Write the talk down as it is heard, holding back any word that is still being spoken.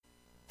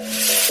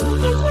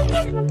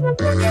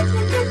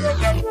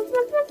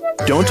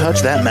Don't touch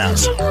that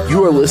mouse.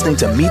 You are listening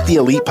to Meet the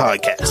Elite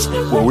Podcast,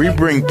 where we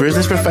bring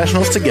business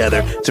professionals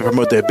together to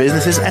promote their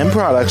businesses and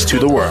products to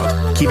the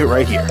world. Keep it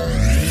right here.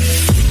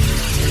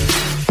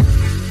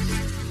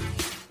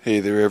 Hey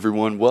there,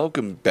 everyone.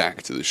 Welcome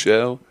back to the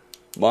show.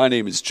 My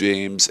name is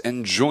James,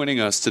 and joining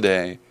us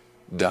today,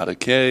 Dada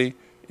Kay,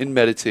 in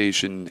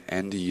meditation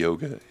and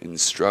yoga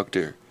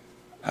instructor.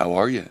 How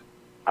are you?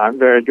 I'm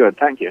very good,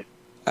 thank you.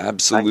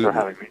 Absolutely. Thanks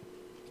for having me.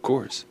 Of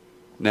course.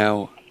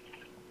 Now,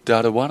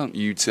 Dada, why don't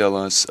you tell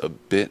us a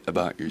bit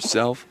about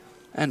yourself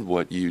and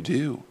what you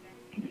do?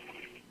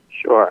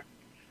 Sure.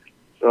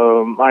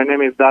 So my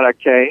name is Dada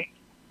Kay.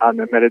 I'm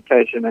a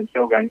meditation and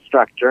yoga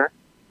instructor.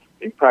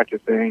 Been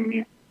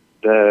practicing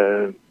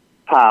the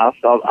path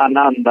of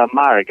Ananda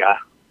Marga,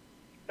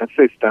 a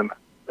system,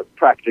 a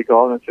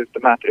practical and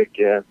systematic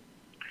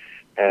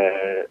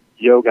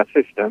yoga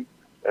system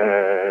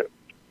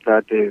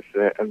that is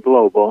a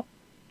global,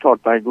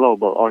 taught by a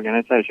global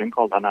organization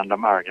called Ananda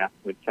Marga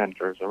with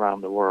centers around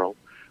the world.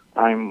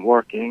 I'm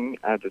working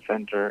at a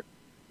center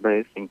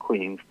based in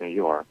Queens, New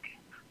York.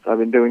 So I've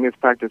been doing this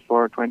practice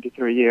for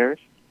 23 years.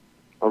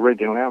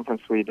 Originally, I'm from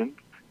Sweden.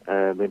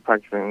 Been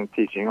practicing and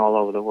teaching all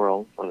over the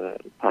world for the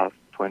past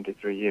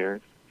 23 years.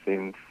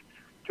 Since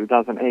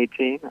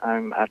 2018,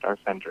 I'm at our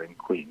center in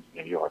Queens,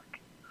 New York,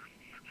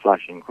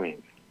 Flushing,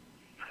 Queens.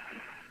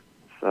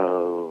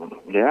 So,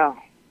 yeah,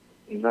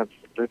 that's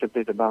a little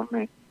bit about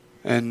me.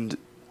 And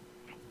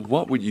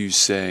what would you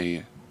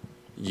say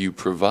you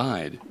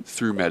provide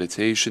through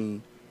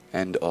meditation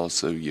and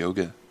also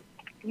yoga?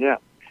 Yeah.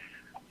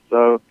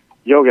 So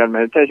yoga and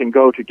meditation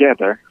go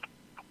together.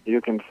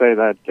 You can say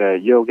that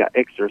yoga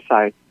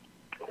exercise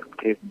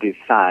is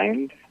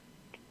designed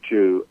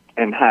to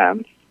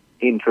enhance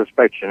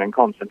introspection and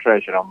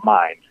concentration of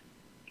mind,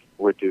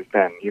 which is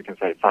then, you can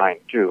say,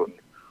 fine-tuned,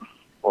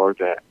 or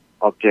the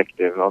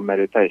objective of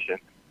meditation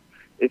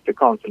is to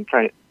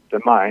concentrate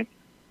the mind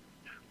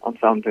on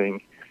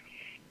something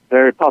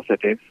very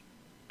positive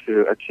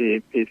to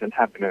achieve peace and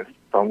happiness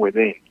from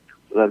within,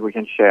 so that we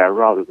can share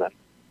rather than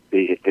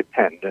be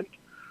dependent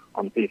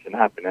on peace and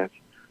happiness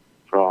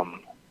from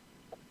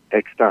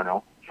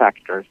external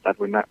factors that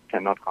we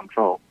cannot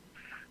control.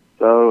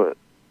 So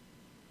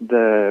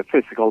the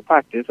physical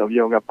practice of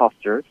yoga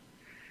postures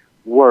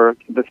work,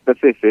 the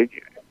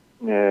specific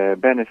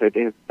benefit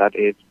is that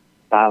it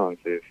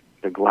balances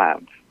the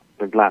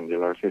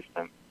glandular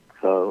system.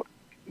 So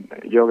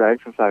yoga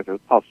exercises,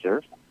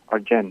 postures are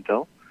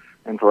gentle,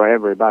 and for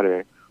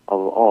everybody of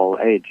all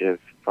ages,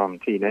 from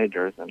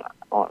teenagers and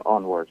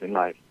onwards in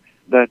life,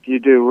 that you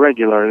do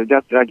regularly,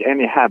 just like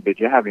any habit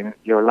you have in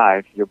your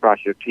life. You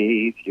brush your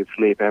teeth, you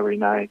sleep every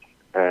night,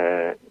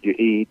 you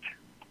eat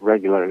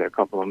regularly a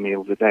couple of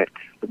meals a day.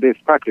 But this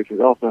practice is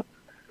also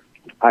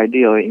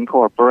ideally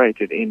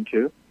incorporated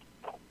into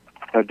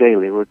a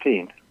daily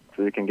routine,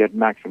 so you can get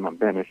maximum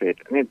benefit.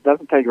 And it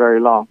doesn't take very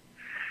long.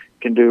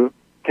 You can do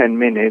 10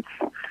 minutes,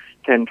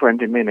 10,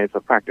 20 minutes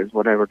of practice,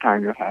 whatever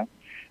time you have.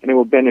 And it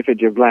will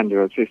benefit your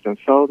glandular system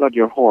so that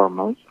your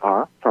hormones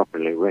are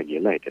properly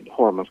regulated.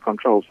 Hormones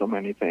control so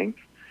many things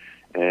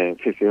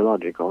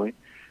physiologically.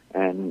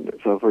 And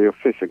so for your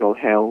physical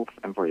health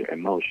and for your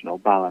emotional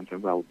balance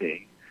and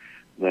well-being,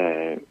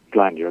 the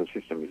glandular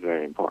system is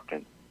very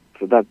important.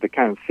 So that's the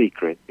kind of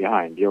secret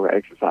behind yoga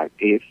exercise,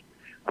 is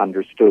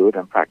understood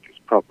and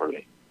practiced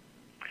properly.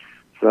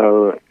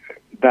 So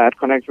that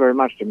connects very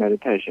much to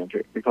meditation,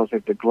 because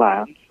if the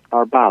glands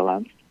are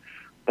balanced,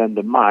 then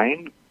the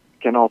mind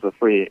can also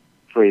free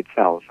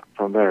itself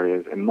from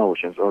various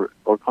emotions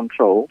or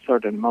control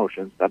certain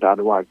emotions that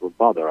otherwise would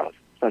bother us,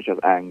 such as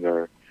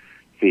anger,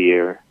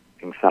 fear,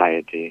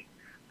 anxiety,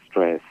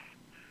 stress,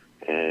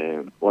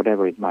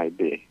 whatever it might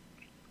be.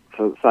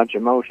 So such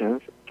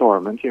emotions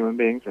torment human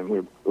beings, and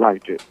we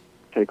like to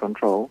take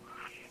control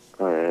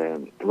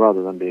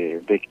rather than be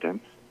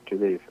victims to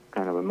these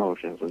kind of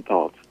emotions and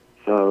thoughts.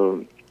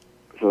 So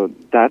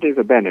that is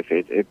a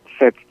benefit. It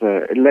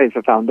lays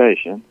a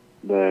foundation,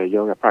 the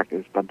yoga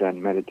practice, but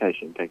then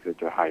meditation takes it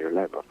to a higher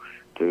level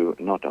to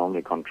not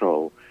only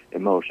control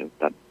emotions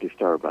that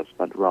disturb us,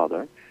 but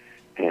rather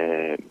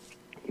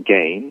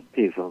gain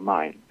peace of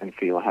mind and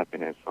feel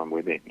happiness from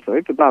within. So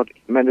it's about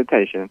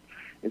meditation.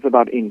 It's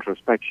about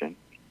introspection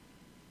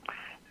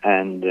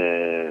and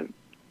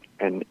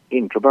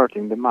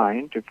introverting the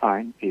mind to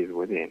find peace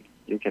within.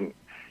 You can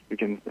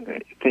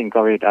think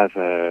of it as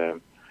a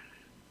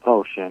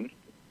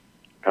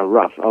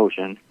rough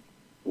ocean,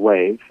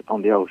 waves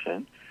on the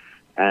ocean,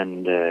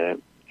 and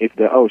if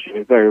the ocean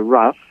is very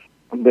rough,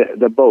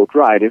 the boat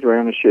ride, if we're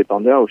on a ship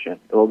on the ocean,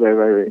 it will be a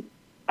very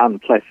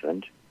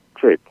unpleasant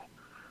trip.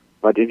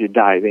 But if you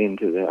dive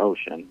into the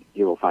ocean,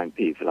 you will find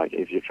peace. Like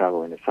if you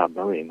travel in a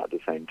submarine at the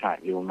same time,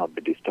 you will not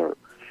be disturbed.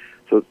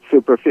 So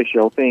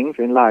superficial things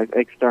in life,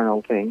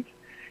 external things,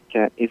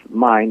 if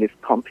mind is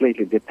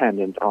completely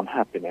dependent on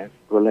happiness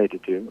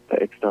related to the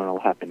external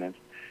happiness,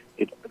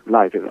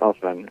 life is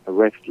often a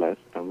restless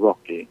and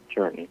rocky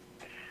journey.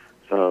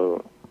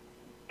 So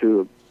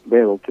to be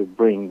able to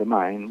bring the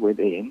mind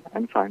within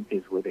and find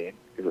peace within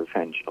is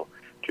essential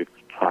to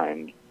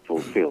find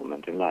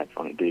fulfillment in life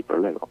on a deeper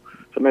level.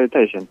 So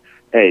meditation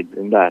aids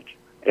in that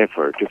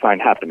effort to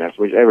find happiness,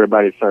 which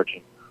everybody's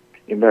searching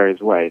in various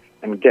ways,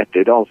 and get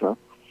it also.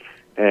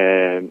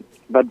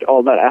 But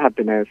all that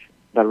happiness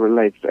that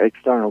relates to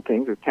external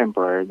things is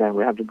temporary. Then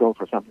we have to go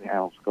for something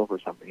else. So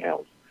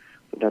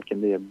that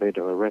can be a bit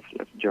of a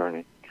restless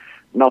journey.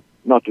 Not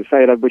to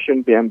say that we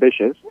shouldn't be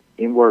ambitious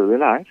in worldly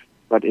life,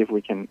 but if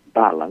we can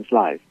balance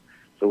life,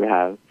 so we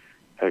have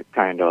a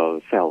kind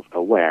of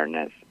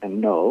self-awareness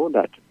and know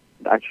that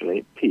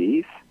actually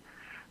peace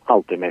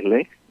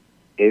ultimately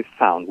is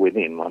found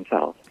within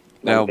oneself.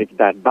 Now, if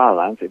that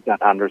balance, if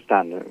that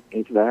understanding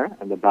is there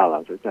and the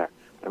balance is there,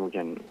 then we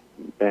can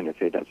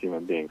benefit as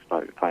human beings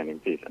by finding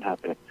peace and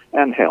happiness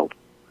and health.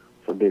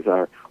 So these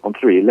are on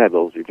 3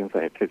 levels, you can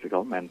say,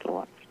 physical, mental,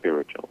 and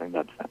spiritual in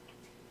that sense.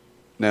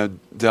 Now,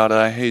 Dada,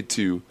 I hate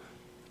to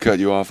cut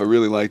you off. I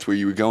really liked where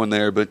you were going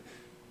there, but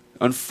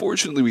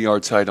unfortunately we are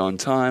tight on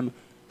time.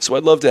 So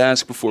I'd love to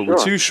ask before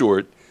we're too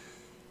short,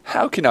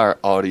 how can our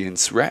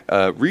audience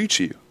reach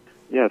you?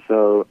 Yeah,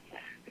 so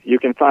you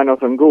can find us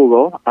on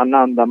Google,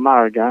 Ananda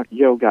Marga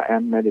Yoga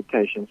and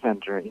Meditation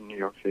Center in New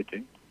York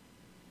City.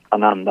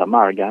 Ananda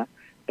Marga,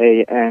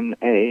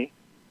 Ananda,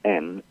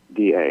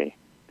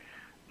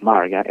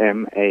 Marga,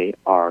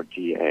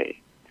 Marga.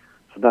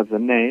 So that's the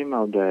name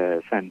of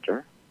the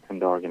center and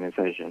the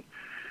organization.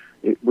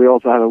 We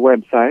also have a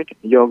website,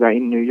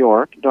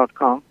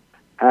 yogainNewYork.com,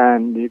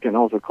 and you can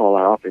also call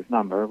our office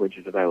number, which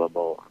is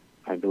available,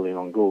 I believe,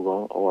 on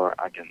Google, or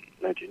I can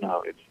let you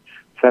know. It's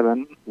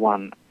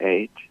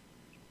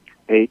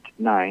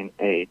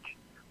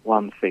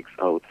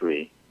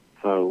 718-898-1603.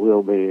 So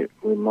we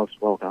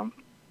most welcome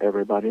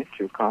everybody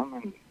to come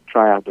and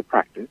try out the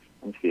practice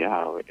and see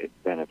how it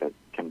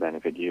can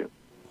benefit you.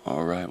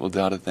 All right. Well,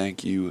 Dada,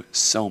 thank you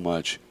so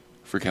much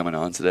for coming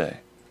on today.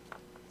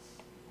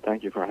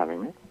 Thank you for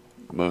having me.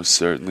 Most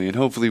certainly. And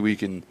hopefully we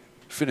can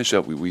finish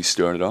up where we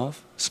started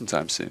off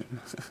sometime soon.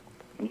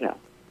 Yeah.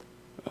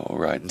 All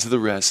right. And to the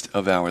rest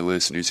of our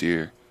listeners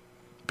here,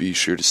 be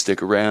sure to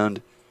stick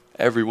around.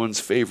 Everyone's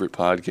favorite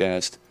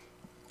podcast,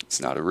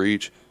 It's Not a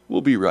Reach.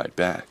 We'll be right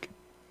back.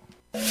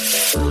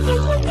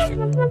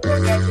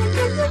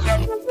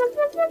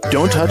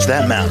 Don't touch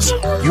that mouse.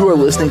 You are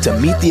listening to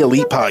Meet the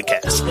Elite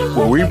Podcast,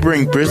 where we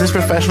bring business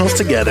professionals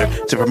together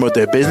to promote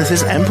their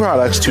businesses and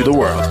products to the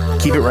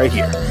world. Keep it right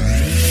here.